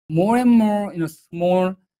more and more,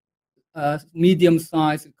 small,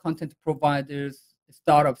 medium-sized content providers,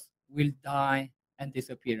 startups will die and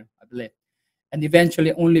disappear, I believe. And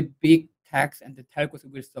eventually only big techs and the telcos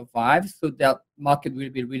will survive. So that market will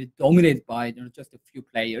be really dominated by just a few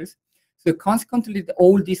players. So consequently,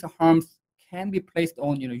 all these harms can be placed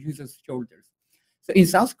on users' shoulders. So in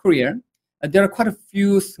South Korea, there are quite a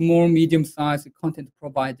few small, medium-sized content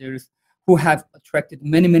providers who have attracted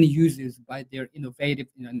many, many users by their innovative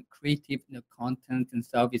and creative content and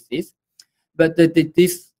services. But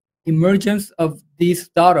this emergence of these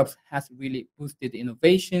startups has really boosted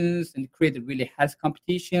innovations and created really healthy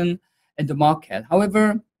competition in the market.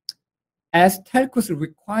 However, as telcos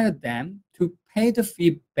require them to pay the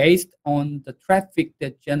fee based on the traffic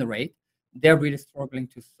they generate, they're really struggling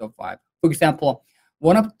to survive. For example,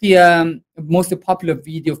 one of the most popular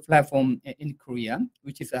video platform in Korea,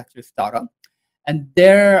 which is actually a startup, and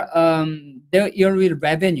their yearly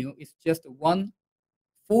revenue is just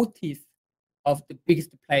 1/40 of the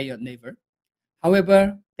biggest player Naver.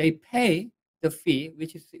 However, they pay the fee,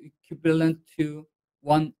 which is equivalent to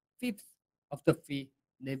 1/5 of the fee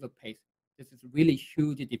Naver pays. This is really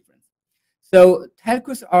huge difference. So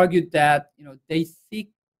telcos argued that they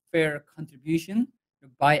seek fair contribution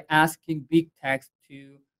by asking big techs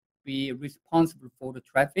to be responsible for the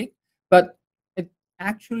traffic, but it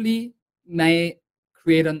actually may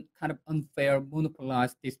create a kind of unfair,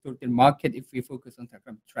 monopolized, distorted market if we focus on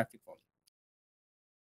traffic volume.